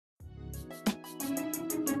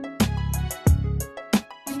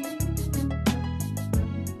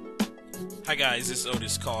Hi guys, this is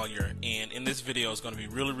Otis Collier, and in this video it's going to be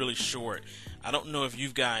really short. I don't know if you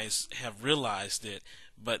guys have realized it,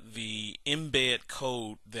 but the embed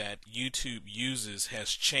code that YouTube uses has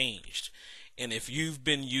changed. And if you've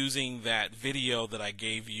been using that video that I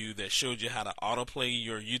gave you that showed you how to autoplay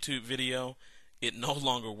your YouTube video, it no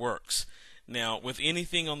longer works. Now, with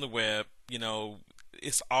anything on the web,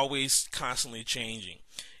 it's always constantly changing.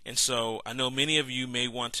 And so I know many of you may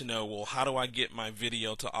want to know, well, how do I get my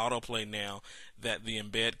video to autoplay now that the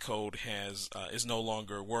embed code is no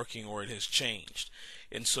longer working or it has changed?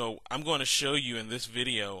 And so I'm going to show you in this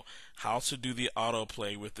video how to do the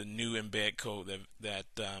autoplay with the new embed code that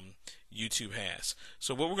YouTube has.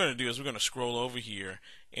 So what we're going to do is we're going to scroll over here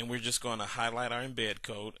and we're just going to highlight our embed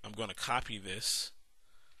code. I'm going to copy this.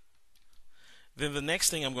 Then the next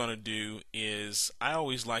thing I'm going to do is I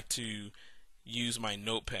always like to use my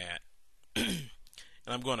notepad and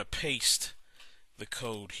I'm going to paste the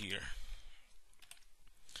code here.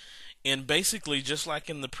 And basically, just like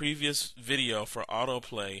in the previous video for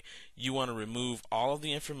autoplay, you want to remove all of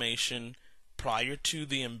the information prior to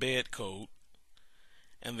the embed code,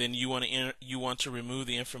 and then you want to remove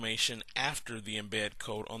the information after the embed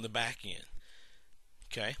code on the back end.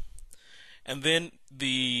 Okay? And then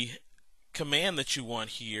the command that you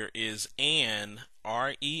want here is AND,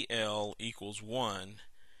 REL equals 1,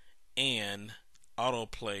 and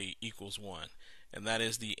autoplay equals 1, and that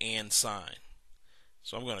is the AND sign.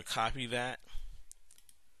 So I'm going to copy that,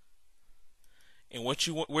 and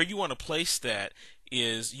where you want to place that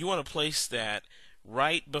is you want to place that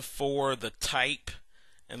right before the type,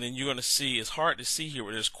 and then you're going to see, it's hard to see here,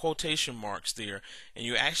 but there's quotation marks there, and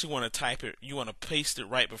you actually want to type it, you want to paste it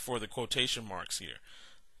right before the quotation marks here.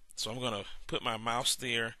 So I'm going to put my mouse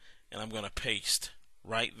there and I'm going to paste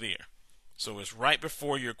right there. So it's right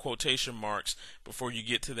before your quotation marks before you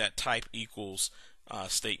get to that type equals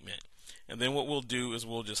statement. And then what we'll do is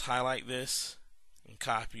we'll just highlight this and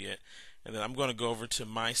copy it, and then I'm going to go over to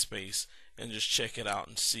MySpace and just check it out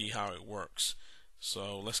and see how it works.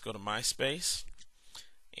 So let's go to MySpace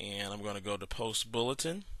and I'm going to go to Post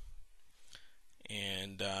Bulletin,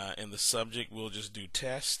 and in the subject we'll just do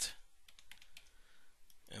test.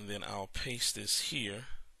 And then I'll paste this here,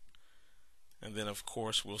 and then of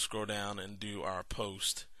course we'll scroll down and do our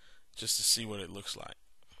post just to see what it looks like.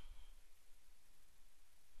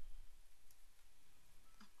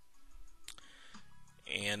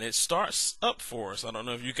 And it starts up for us. I don't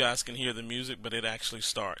know if you guys can hear the music, but it actually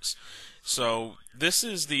starts. So this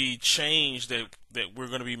is the change that we're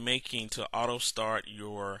going to be making to auto start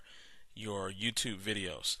your YouTube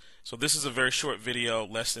videos. So this is a very short video,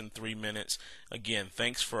 less than 3 minutes. Again,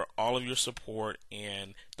 thanks for all of your support,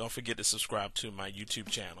 and don't forget to subscribe to my YouTube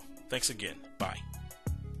channel. Thanks again. Bye.